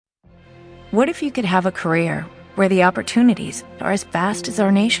What if you could have a career where the opportunities are as vast as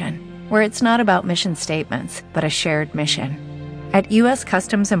our nation, where it's not about mission statements, but a shared mission? At U.S.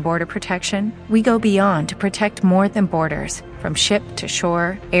 Customs and Border Protection, we go beyond to protect more than borders. From ship to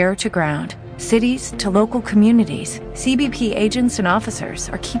shore, air to ground, cities to local communities, CBP agents and officers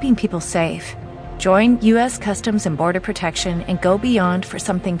are keeping people safe. Join U.S. Customs and Border Protection and go beyond for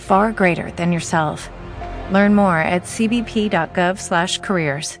something far greater than yourself. Learn more at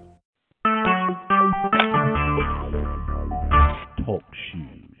cbp.gov/careers. Talk shoes.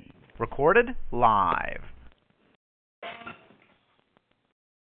 Recorded live.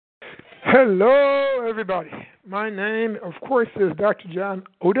 Hello, everybody. My name, of course, is Dr. John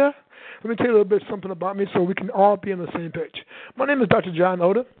Oda. Let me tell you a little bit something about me so we can all be on the same page. My name is Dr. John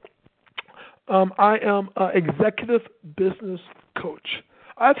Oda. I am an executive business coach.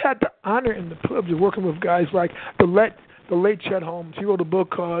 I've had the honor and the privilege of working with guys like the late Chet Holmes. He wrote a book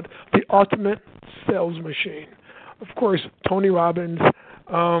called The Ultimate Sales Machine. Of course, Tony Robbins,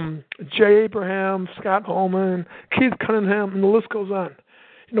 Jay Abraham, Scott Holman, Keith Cunningham, and the list goes on.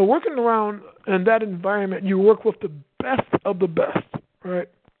 You know, working around in that environment, you work with the best of the best, right?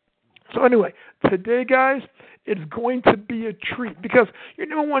 So anyway, today, guys, it's going to be a treat because your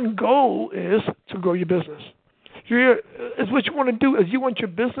number one goal is to grow your business. It's what you want to do is you want your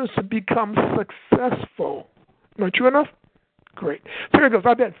business to become successful. Not true enough? Great. So here it goes.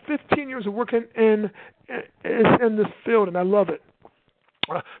 I've had 15 years of working in this field, and I love it.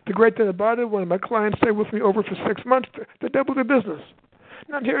 The great thing about it, when my clients stay with me over for 6 months, they double their business.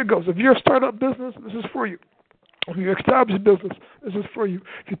 Now, here it goes. If you're a startup business, this is for you. If you're established business, this is for you.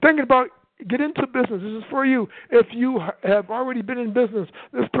 If you're thinking about get into business, this is for you. If you have already been in business,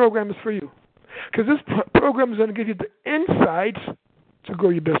 this program is for you. Because this program is going to give you the insights to grow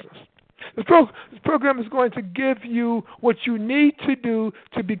your business. This program is going to give you what you need to do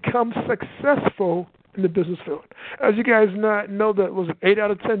to become successful in the business field. As you guys know, that was 8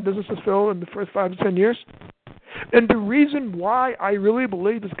 out of 10 businesses fail in the first 5 to 10 years. And the reason why I really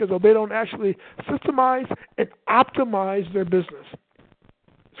believe is because they don't actually systemize and optimize their business.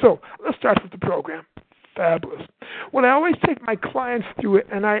 So let's start with the program. Fabulous. When I always take my clients through it,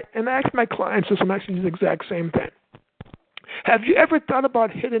 and I ask my clients this, I'm actually doing the exact same thing. Have you ever thought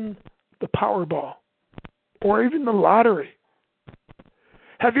about hitting the Powerball or even the lottery?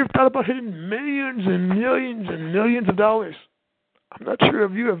 Have you ever thought about hitting millions and millions and millions of dollars? I'm not sure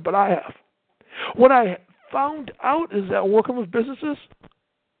if you have, but I have. What I found out is that working with businesses,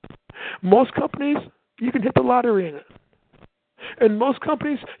 most companies, you can hit the lottery in it. In most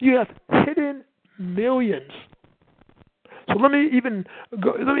companies, you have hidden millions. So let me even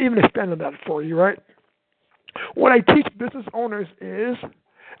expand on that for you, right? What I teach business owners is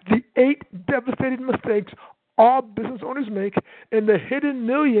the 8 devastating mistakes all business owners make, and the hidden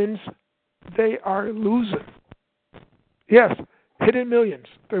millions they are losing. Yes, hidden millions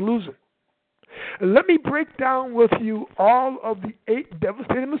they're losing. Let me break down with you all of the 8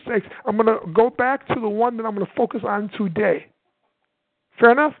 devastating mistakes. I'm going to go back to the one that I'm going to focus on today.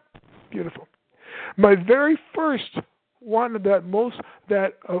 Fair enough? Beautiful. My very first one one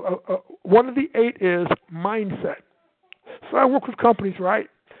of the 8 is mindset. So I work with companies, right?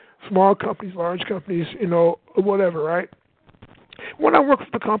 Small companies, large companies, whatever, right? When I work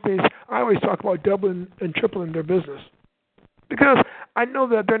with the companies, I always talk about doubling and tripling their business because I know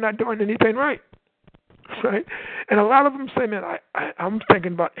that they're not doing anything right? And a lot of them say, man, I'm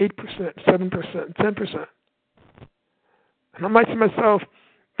thinking about 8%, 7%, 10%. And I might say to myself,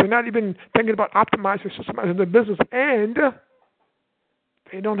 they're not even thinking about optimizing or systemizing their business, and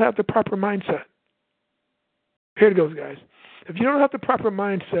they don't have the proper mindset. Here it goes, guys. If you don't have the proper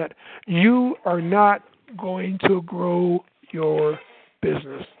mindset, you are not going to grow your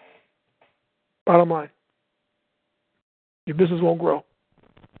business. Bottom line. Your business won't grow.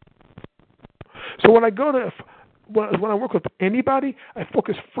 So when I work with anybody, I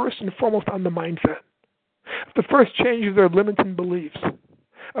focus first and foremost on the mindset. The first change is their limiting beliefs.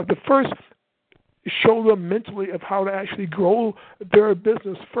 The first show them mentally of how to actually grow their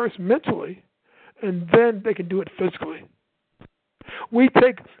business first mentally, and then they can do it physically.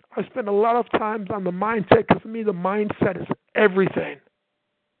 I spend a lot of time on the mindset because for me the mindset is everything.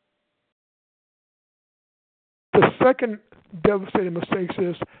 The second devastating mistake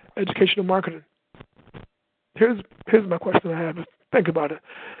is educational marketing. Here's my question I have. Think about it.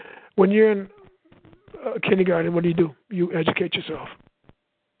 When you're in kindergarten, what do? You educate yourself.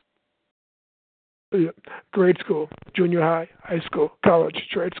 Grade school, junior high, high school, college,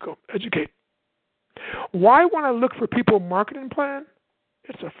 trade school, educate. Why when I look for people marketing plan?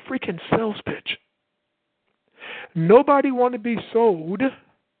 It's a freaking sales pitch. Nobody want to be sold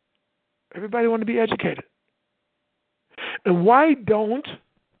Everybody want to be educated. And why don't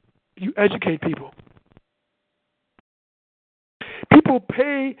you educate people? People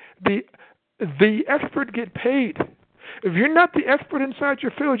pay the expert get paid. If you're not the expert inside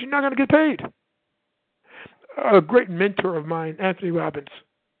your field, you're not going to get paid. A great mentor of mine, Anthony Robbins,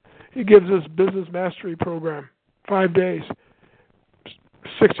 he gives us business mastery program, 5 days,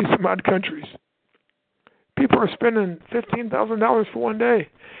 60 some odd countries. People are spending $15,000 for 1 day.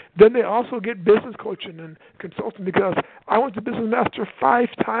 Then they also get business coaching and consulting because I went to Business Master 5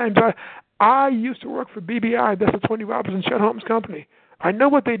 times. I used to work for BBI. That's the Tony Robbins and Chet Holmes company. I know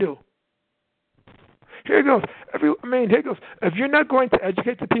what they do. Here it goes. Here it goes. If you're not going to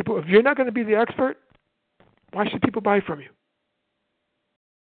educate the people, if you're not going to be the expert, why should people buy from you?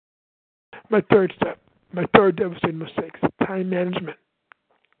 My third step, my third devastating mistake, time management.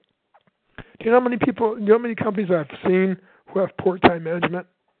 Do you know how many companies I've seen who have poor time management?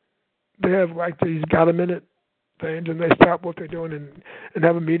 They have like these got-a-minute things, and they stop what they're doing and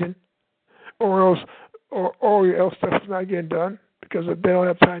have a meeting, or else stuff's not getting done because they don't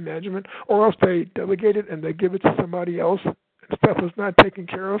have time management, or else they delegate it and they give it to somebody else, and stuff is not taken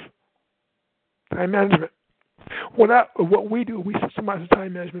care of. Time management. What we do, we systemize the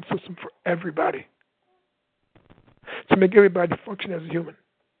time management system for everybody to make everybody function as a human.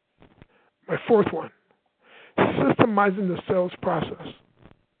 My fourth one, systemizing the sales process.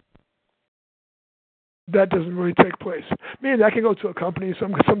 That doesn't really take place. Meaning I can go to a company,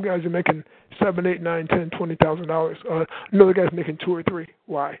 some guys are making $7, $8, $9, $10, $20,000. Another guy's making 2 or 3.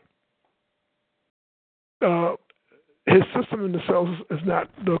 Why? His system in the sales is not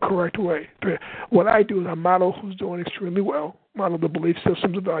the correct way. What I do is I model who's doing extremely well, model the belief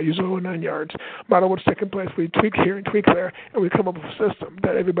systems, the values, the whole 9 yards, model what's taking place. We tweak here and tweak there, and we come up with a system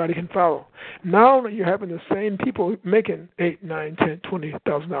that everybody can follow. Now you're having the same people making $8, $9, $10,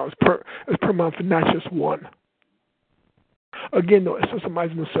 $20,000 per month, and not just one. Again, though, it's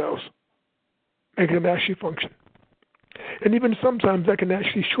systemizing the sales, making them actually function. And even sometimes that can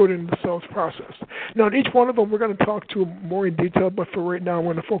actually shorten the sales process. Now, in each one of them, we're going to talk to more in detail, but for right now, I'm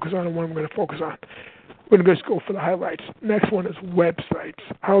going to focus on the one we're going to focus on. We're going to just go for the highlights. Next one is websites.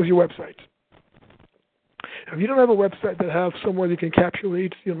 How's your website? If you don't have a website that has somewhere you can capture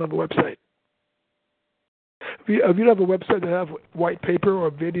leads, you don't have a website. If you don't have a website that have white paper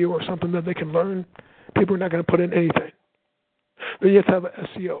or video or something that they can learn, people are not going to put in anything. Then you have to have an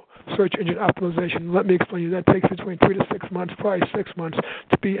SEO, search engine optimization. Let me explain to you. That takes between 3 to 6 months, probably 6 months,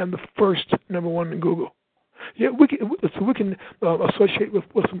 to be on the first #1 in Google. Yeah, we can associate with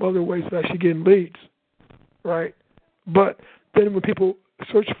some other ways of actually getting leads, right? But then when people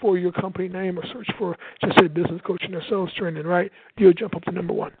search for your company name or search for, just say, business coaching or sales training, right, you'll jump up to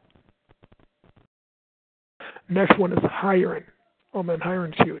 #1. Next one is hiring. Oh, man,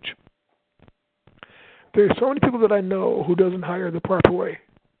 hiring's huge. There's so many people that I know who doesn't hire the proper way.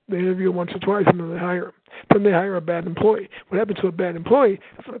 They interview once or twice and then they hire them. Then they hire a bad employee. What happens to a bad employee?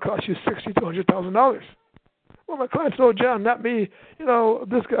 It's going to cost you $60,000 to $100,000. Well, my clients know, John, not me.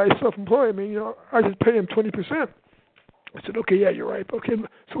 This guy is self-employed. I just pay him 20%. I said, okay, yeah, you're right. Okay,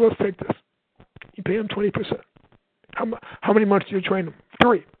 so let's take this. You pay him 20%. How many months do you train him?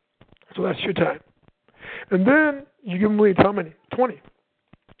 3. So that's your time. And then you give him leads. How many? 20.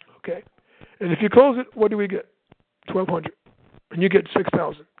 Okay. And if you close it, what do we get? $1,200. And you get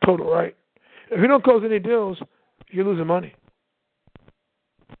 $6,000 total, right? If you don't close any deals, you're losing money.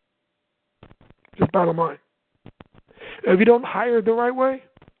 Just bottom line. If you don't hire the right way,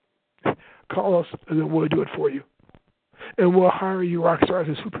 call us and then we'll do it for you. And we'll hire you rock stars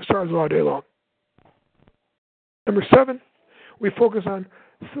and superstars all day long. Number 7, we focus on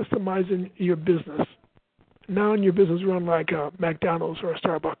systemizing your business. Now in your business run like a McDonald's or a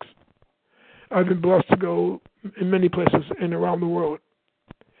Starbucks. I've been blessed to go in many places and around the world.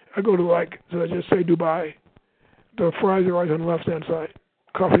 I go to just say Dubai. The fries are always on the left-hand side.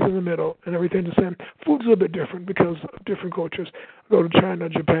 Coffee's in the middle, and everything's the same. Food's a little bit different because of different cultures. I go to China,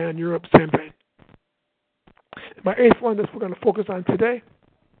 Japan, Europe, same thing. My 8th one that we're going to focus on today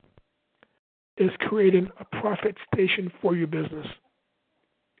is creating a profit station for your business.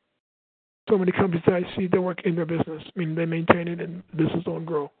 So many companies that I see, they work in their business, meaning they maintain it and the business don't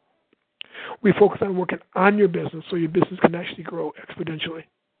grow. We focus on working on your business so your business can actually grow exponentially.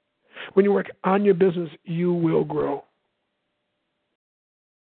 When you work on your business, you will grow.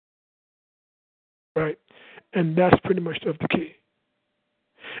 Right? And that's pretty much the key.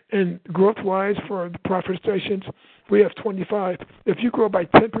 And growth-wise for the profit stations, we have 25. If you grow by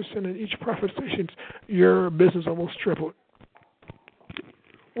 10% in each profit stations, your business almost tripled.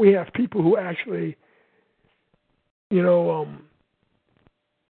 We have people who actually,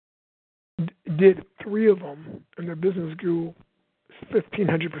 did 3 of them, and their business grew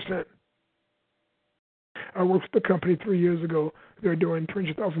 1,500%. I worked with the company 3 years ago. They're doing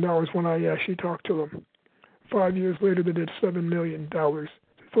 $300,000 when I actually talked to them. 5 years later, they did $7 million. They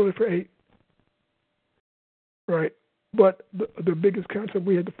sold it for 8. Right? But the biggest concept,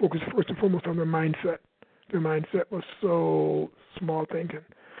 we had to focus first and foremost on their mindset. Their mindset was so small thinking.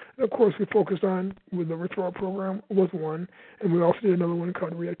 And of course, we focused on, with the referral program, was one, and we also did another one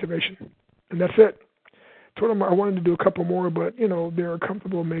called reactivation. And that's it. Told them I wanted to do a couple more, but, they're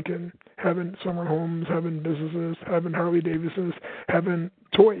comfortable having summer homes, having businesses, having Harley Davidsons, having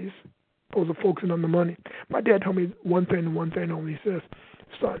toys, opposed to focusing on the money. My dad told me one thing and one thing only. He says,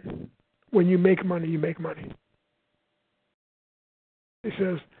 son, when you make money, you make money. He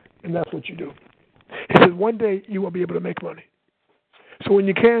says, and that's what you do. He says, one day you will be able to make money. So when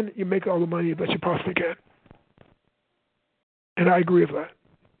you can, you make all the money that you possibly can. And I agree with that.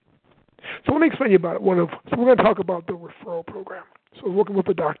 So let me explain to you about it. So we're going to talk about the referral program. So we're working with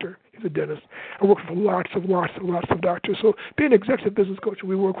a doctor. He's a dentist. I work with lots of doctors. So being an executive business coach,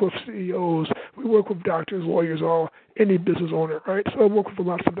 we work with CEOs. We work with doctors, lawyers, any business owner, right? So I work with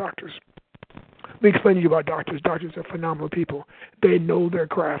lots of doctors. Let me explain to you about doctors. Doctors are phenomenal people. They know their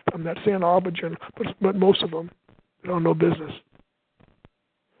craft. I'm not saying all, but most of them don't know business.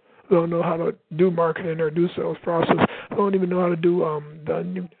 They don't know how to do marketing or do sales process. They don't even know how to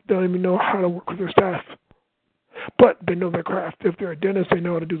don't even know how to work with their staff. But they know their craft. If they're a dentist, they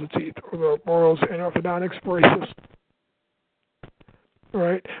know how to do the teeth, or the morals and orthodontics, braces. All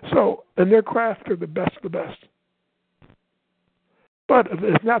right? So, in their craft, they're the best of the best. But if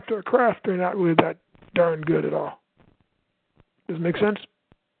it's not their craft, they're not really that darn good at all. Does it make sense?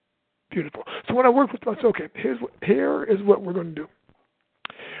 Beautiful. So when I work with us, okay, here is what we're going to do.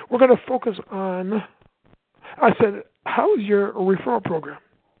 We're going to focus on, I said, how is your referral program?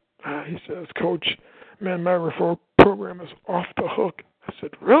 He says, Coach, man, my referral program is off the hook. I said,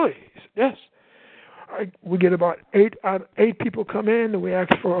 really? He said, yes. We get about 8 people come in and we ask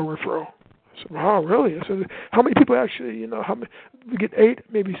for a referral. I said, wow, really? I said, how many people actually, we get 8,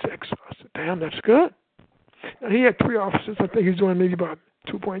 maybe 6. I said, damn, that's good. And he had 3 offices. I think he's doing maybe about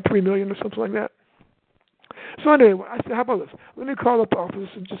 $2.3 million or something like that. So anyway, I said, how about this? Let me call up the office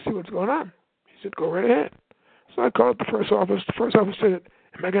and just see what's going on. He said, go right ahead. So I called up the first office. The first office said,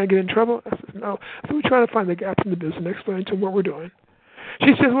 am I going to get in trouble? I said, no. So we're trying to find the gaps in the business and explain to them what we're doing.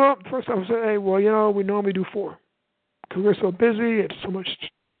 She says, well, the first office said, hey, well, we normally do 4 because we're so busy. It's so much.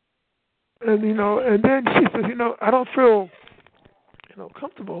 And, and then she says, I don't feel,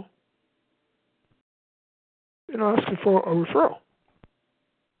 comfortable, asking for a referral.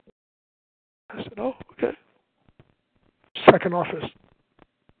 I said, oh, okay. Second office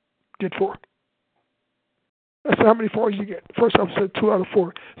did 4. I said, how many 4s did you get? First office said 2 out of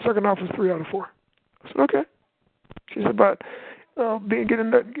 4. Second office, 3 out of 4. I said, okay. She said, but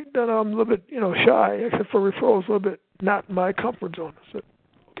getting done, I'm a little bit, shy, except for referrals, a little bit not my comfort zone. I said,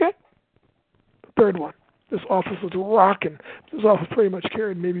 okay. The third one. This office was rocking. This office pretty much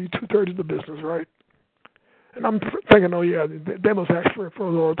carried maybe 2/3 of the business, right? And I'm thinking, oh yeah, they must ask for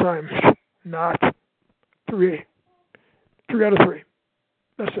referrals all the time. Not 3 out of 3.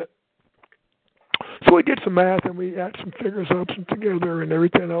 That's it. So we did some math and we added some figures up some together and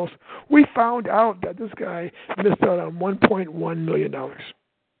everything else. We found out that this guy missed out on $1.1 million.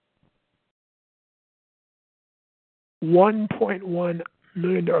 $1.1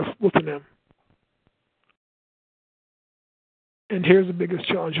 million within him. And here's the biggest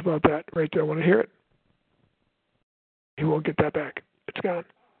challenge about that right there. I want to hear it. He won't get that back. It's gone.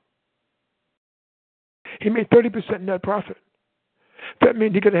 He made 30% net profit. That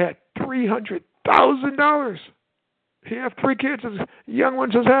means he could have had $300,000. He had 3 kids, young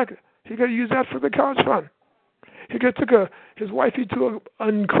ones as heck. He could have used that for the college fund. He could have took his wifey to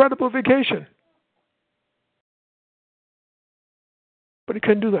an incredible vacation. But he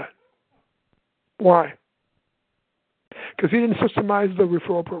couldn't do that. Why? Because he didn't systemize the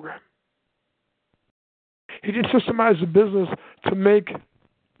referral program. He didn't systemize the business to make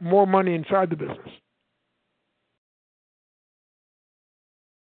more money inside the business.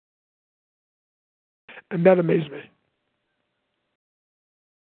 And that amazed me.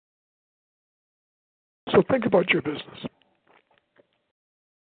 So think about your business.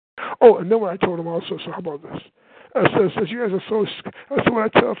 Oh, and then what I told him also, so how about this? Says you guys are so, that's what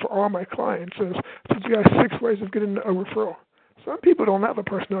I tell for all my clients, says you got 6 ways of getting a referral. Some people don't have a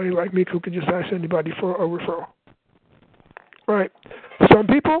personality like me who can just ask anybody for a referral. Right? Some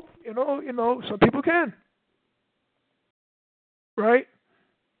people, some people can. Right?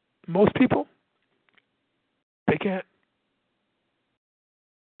 Most people, they can't.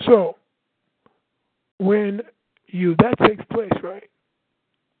 So, when that takes place, right,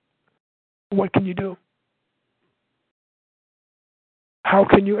 what can you do? How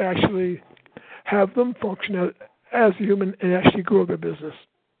can you actually have them function as a human and actually grow their business?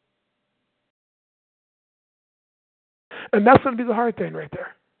 And that's going to be the hard thing right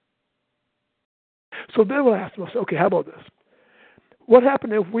there. So then we'll ask them, okay, how about this? What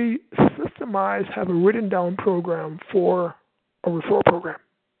happened if we systemize, have a written down program for a referral program?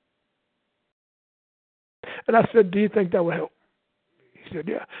 And I said, do you think that would help? He said,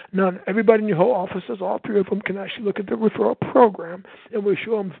 yeah. Now, everybody in your whole offices, all three of them, can actually look at the referral program, and we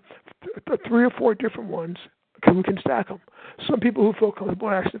show them three or four different ones, because we can stack them. Some people who feel comfortable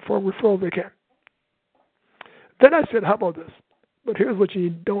asking for a referral, they can. Then I said, how about this? But here's what you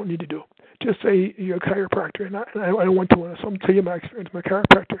don't need to do. Just say you're a chiropractor, and I went to one, so I'm going to tell you my experience. My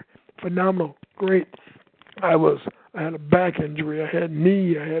chiropractor, phenomenal, great. I had a back injury, I had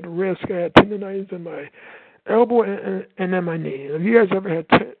knee, I had wrist, I had tendonitis in my elbow and in my knee. If you guys ever had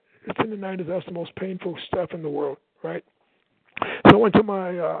tendonitis, that's the most painful stuff in the world, right? So I went to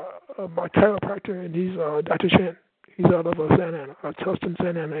my chiropractor, and he's Dr. Chen. He's out of Santa Ana, Tustin,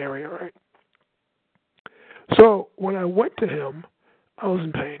 Santa Ana area, right? So when I went to him, I was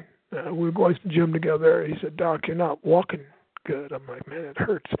in pain. We were going to the gym together. He said, Doc, you're not walking good. I'm like, man, it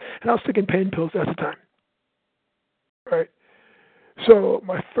hurts. And I was taking pain pills at the time, right? So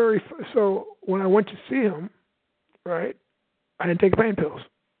when I went to see him, right, I didn't take pain pills.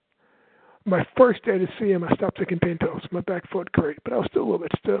 My first day to see him, I stopped taking pain pills. My back felt great, but I was still a little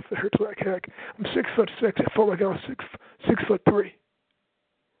bit stiff. It hurts like heck. I'm 6'6". It felt like I was 6'3".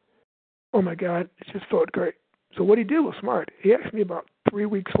 Oh my God, it just felt great. So what he did was smart. He asked me about 3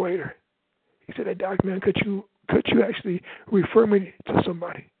 weeks later. He said, "Hey, Doc, man, could you actually refer me to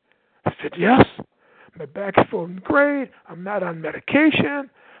somebody?" I said, "Yes. My back is feeling great. I'm not on medication."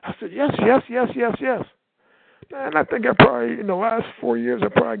 I said, "Yes. And I think I probably, in the last 4 years, I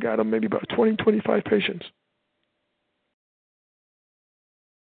probably got him maybe about 20, 25 patients.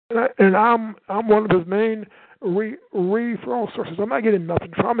 And I'm one of his main referral sources. I'm not getting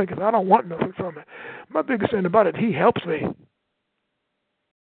nothing from it because I don't want nothing from it. My biggest thing about it, he helps me.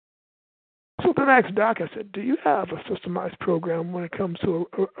 So then I asked Doc, I said, do you have a systemized program when it comes to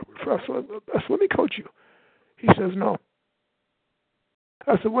a referral? I said, let me coach you. He says, no.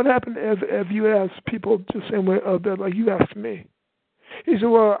 I said, what happened if you ask people the same way that like you asked me? He said,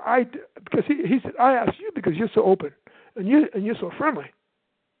 well, because he said, I asked you because you're so open and you're so friendly.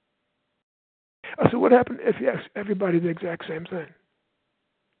 I said, what happened if you ask everybody the exact same thing?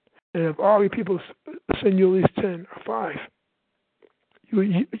 And if all your people send you at least 10 or 5,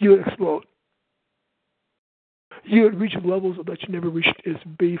 you would explode. You would reach levels that you never reached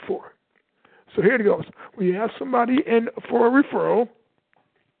before. So here it goes. When you ask somebody in for a referral,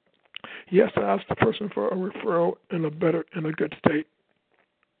 you have to ask the person for a referral in a good state.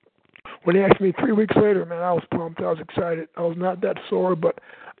 When he asked me 3 weeks later, man, I was pumped. I was excited. I was not that sore, but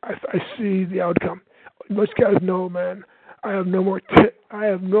I see the outcome. Most guys know, man, I have no more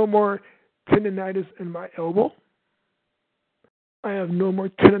tendonitis in my elbow. I have no more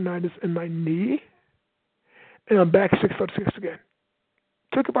tendonitis in my knee, and I'm back 6'6" again.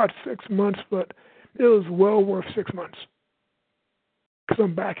 Took about 6 months, but it was well worth 6 months because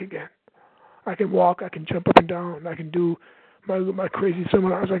I'm back again. I can walk, I can jump up and down, I can do my crazy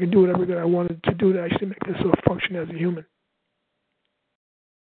seminars, I can do whatever that I wanted to do to actually make this function as a human.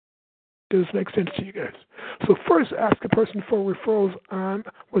 Does this make sense to you guys? So first, ask a person for referrals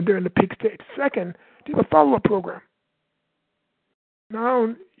when they're in the peak state. Second, do a follow-up program.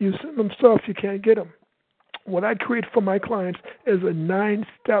 Now you send them stuff, you can't get them. What I create for my clients is a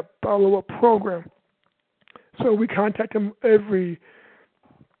 9-step follow-up program. So we contact them every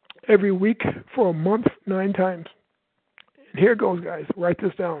week for a month, 9 times. And here it goes, guys. Write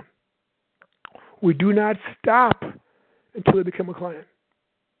this down. We do not stop until they become a client.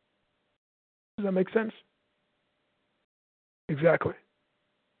 Does that make sense? Exactly.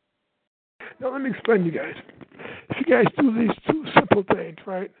 Now let me explain to you guys. If you guys do these 2 simple things,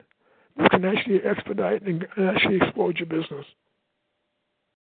 right, you can actually expedite and actually explode your business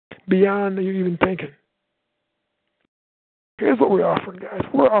beyond you're even thinking. Here's what we're offering, guys.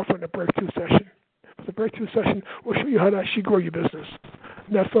 We're offering a breakthrough session. The breakthrough session will show you how to actually grow your business.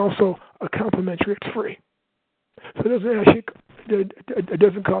 And that's also a complimentary. It's free. So it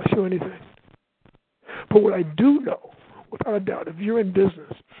doesn't cost you anything. But what I do know, without a doubt, if you're in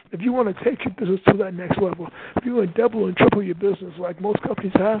business, if you want to take your business to that next level, if you want to double and triple your business like most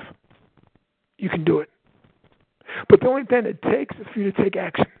companies have, you can do it. But the only thing it takes is for you to take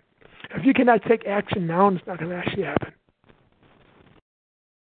action. If you cannot take action now, it's not going to actually happen.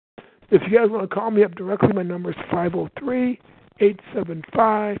 If you guys want to call me up directly, my number is 503-875-3206.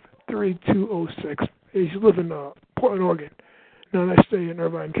 I used to live in Portland, Oregon. Now I stay in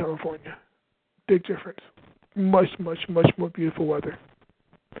Irvine, California. Big difference. Much, much, much more beautiful weather.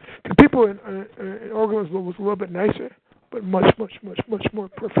 The people in Oregon was a little bit nicer, but much, much, much, much more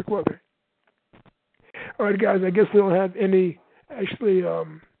perfect weather. All right, guys, I guess we don't have any actually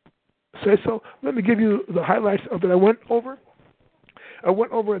say so. Let me give you the highlights of that I went over. I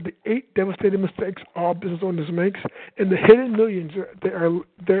went over the 8 devastating mistakes all business owners make and the hidden millions they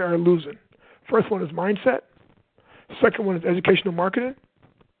are losing. First one is mindset. Second one is educational marketing.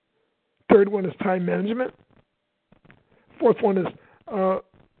 Third one is time management. Fourth one is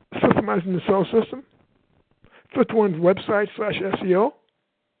systemizing the sales system. Fifth one is website/SEO.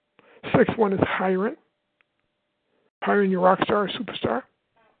 Sixth one is hiring your rock star or superstar.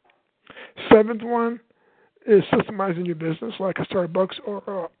 Seventh one is systemizing your business like a Starbucks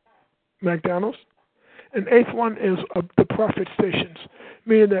or McDonald's. And eighth one is the profit stations,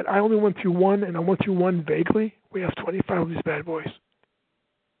 meaning that I only went through one and I went through one vaguely. We have 25 of these bad boys.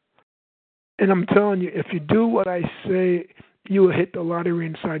 And I'm telling you, if you do what I say, you will hit the lottery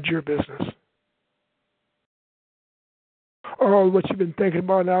inside your business. All what you've been thinking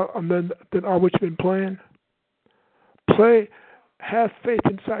about now, and then all what you've been playing. Have faith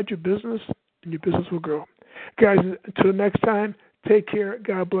inside your business, and your business will grow. Guys, until next time, take care.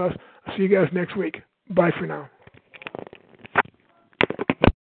 God bless. I'll see you guys next week. Bye for now.